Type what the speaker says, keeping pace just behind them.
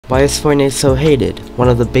Why is Fortnite so hated? One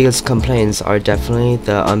of the biggest complaints are definitely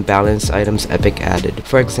the unbalanced items Epic added.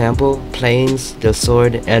 For example, planes, the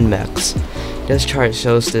sword, and mechs. This chart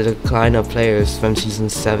shows the decline of players from season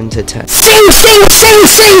 7 to 10. Sing!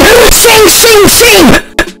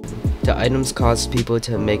 The items caused people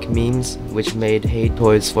to make memes, which made hate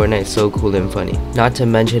towards Fortnite so cool and funny. Not to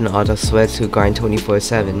mention all the sweats who grind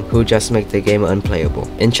 24/7, who just make the game unplayable.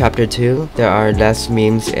 In chapter 2, there are less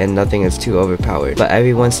memes and nothing is too overpowered, but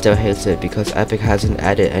everyone still hates it because Epic hasn't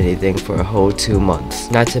added anything for a whole 2 months.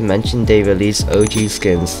 Not to mention they released OG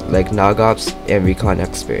skins like Nogops and Recon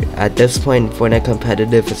Expert. At this point, Fortnite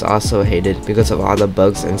competitive is also hated because of all the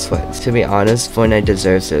bugs and sweats. To be honest, Fortnite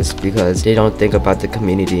deserves this because they don't think about the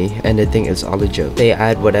community and they think it's all a joke. They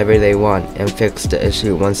add whatever they want and fix the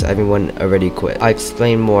issue once everyone already quit. I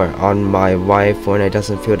explain more on my Why Fortnite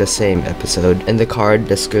Doesn't Feel the Same episode in the card,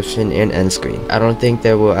 description, and end screen. I don't think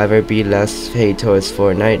there will ever be less hate towards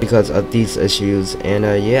Fortnite because of these issues, and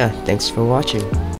yeah, thanks for watching.